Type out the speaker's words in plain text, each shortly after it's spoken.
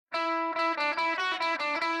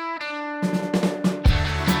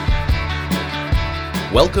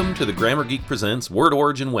Welcome to the Grammar Geek Presents Word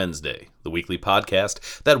Origin Wednesday, the weekly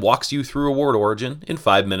podcast that walks you through a word origin in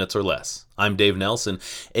 5 minutes or less. I'm Dave Nelson,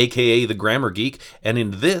 aka the Grammar Geek, and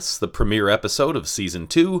in this, the premiere episode of Season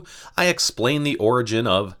 2, I explain the origin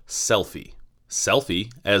of selfie.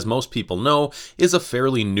 Selfie, as most people know, is a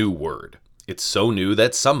fairly new word. It's so new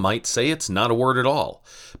that some might say it's not a word at all.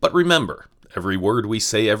 But remember, every word we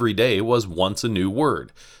say every day was once a new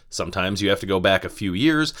word. Sometimes you have to go back a few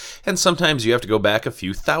years, and sometimes you have to go back a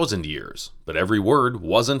few thousand years. But every word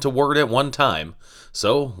wasn't a word at one time.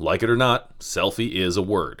 So, like it or not, selfie is a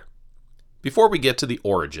word. Before we get to the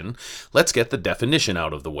origin, let's get the definition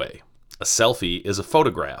out of the way. A selfie is a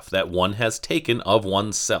photograph that one has taken of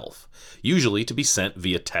oneself, usually to be sent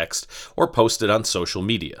via text or posted on social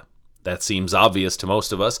media. That seems obvious to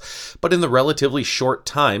most of us, but in the relatively short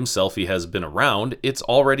time selfie has been around, it's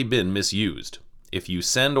already been misused. If you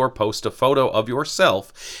send or post a photo of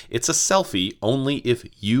yourself, it's a selfie only if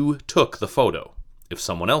you took the photo. If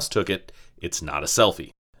someone else took it, it's not a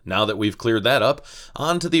selfie. Now that we've cleared that up,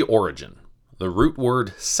 on to the origin. The root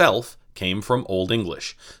word self came from Old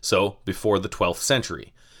English, so before the 12th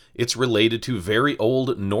century. It's related to very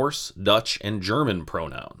old Norse, Dutch, and German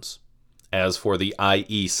pronouns. As for the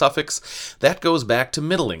IE suffix, that goes back to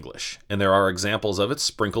Middle English, and there are examples of it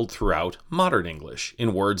sprinkled throughout modern English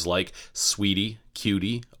in words like sweetie,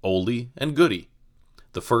 cutie, oldie, and goodie.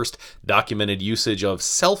 The first documented usage of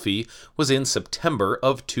selfie was in September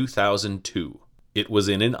of 2002. It was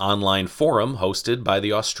in an online forum hosted by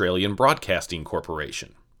the Australian Broadcasting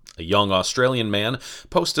Corporation. A young Australian man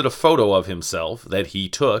posted a photo of himself that he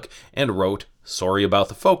took and wrote, "Sorry about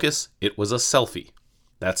the focus, it was a selfie."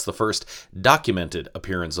 That's the first documented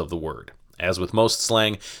appearance of the word. As with most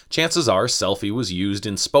slang, chances are selfie was used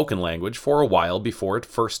in spoken language for a while before it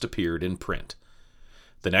first appeared in print.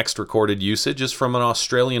 The next recorded usage is from an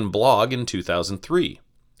Australian blog in 2003.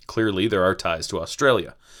 Clearly, there are ties to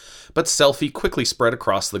Australia. But selfie quickly spread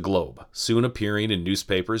across the globe, soon appearing in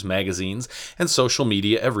newspapers, magazines, and social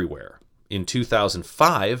media everywhere. In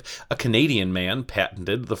 2005, a Canadian man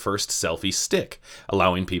patented the first selfie stick,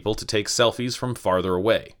 allowing people to take selfies from farther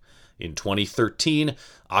away. In 2013,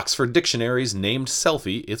 Oxford Dictionaries named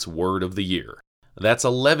selfie its word of the year. That's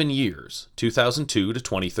 11 years, 2002 to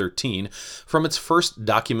 2013, from its first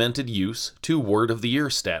documented use to word of the year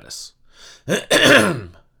status.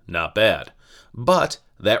 Not bad. But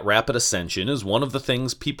that rapid ascension is one of the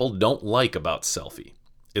things people don't like about selfie.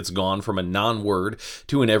 It's gone from a non-word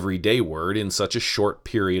to an everyday word in such a short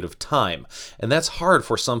period of time, and that's hard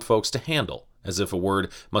for some folks to handle, as if a word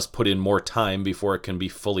must put in more time before it can be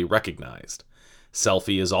fully recognized.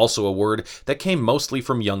 Selfie is also a word that came mostly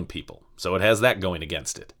from young people, so it has that going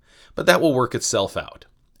against it. But that will work itself out.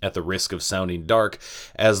 At the risk of sounding dark,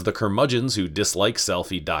 as the curmudgeons who dislike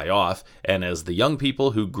selfie die off, and as the young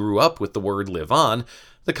people who grew up with the word live on,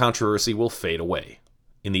 the controversy will fade away.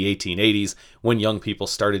 In the 1880s, when young people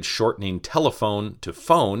started shortening telephone to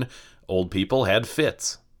phone, old people had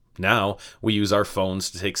fits. Now, we use our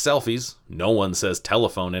phones to take selfies, no one says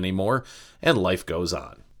telephone anymore, and life goes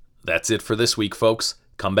on. That's it for this week, folks.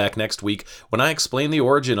 Come back next week when I explain the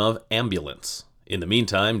origin of ambulance. In the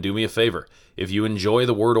meantime, do me a favor. If you enjoy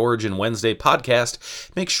the Word Origin Wednesday podcast,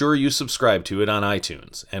 make sure you subscribe to it on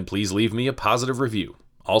iTunes, and please leave me a positive review.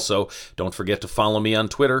 Also, don't forget to follow me on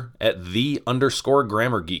Twitter at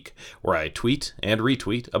 @the_GrammarGeek, where I tweet and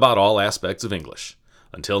retweet about all aspects of English.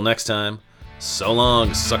 Until next time, so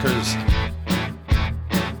long, suckers.